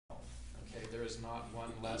is not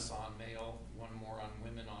one less on male, one more on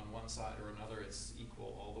women on one side or another. It's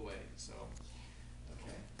equal all the way. So,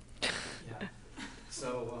 okay. Yeah.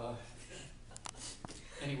 So,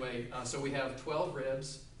 anyway, so we have 12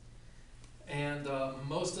 ribs, and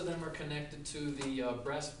most of them are connected to the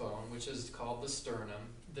breastbone, which is called the sternum.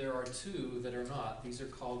 There are two that are not. These are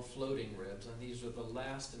called floating ribs, and these are the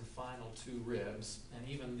last and final two ribs. And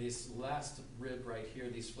even this last rib right here,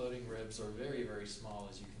 these floating ribs are very, very small,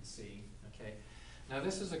 as you can see. Okay. Now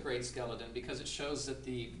this is a great skeleton because it shows that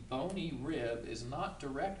the bony rib is not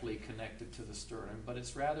directly connected to the sternum, but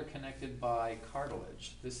it's rather connected by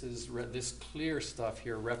cartilage. This clear stuff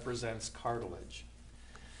here represents cartilage.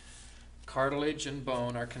 Cartilage and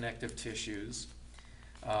bone are connective tissues.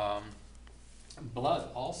 Blood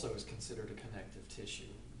also is considered a connective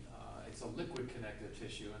tissue. It's a liquid connective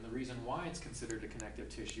tissue, and the reason why it's considered a connective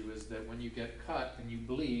tissue is that when you get cut and you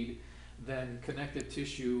bleed, then connective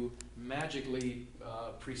tissue magically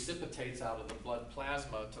precipitates out of the blood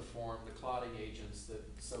plasma to form the clotting agents that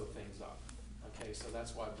sew things up. Okay, so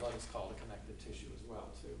that's why blood is called a connective tissue as well,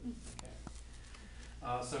 too.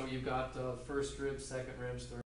 Okay. So you've got first ribs, second ribs, third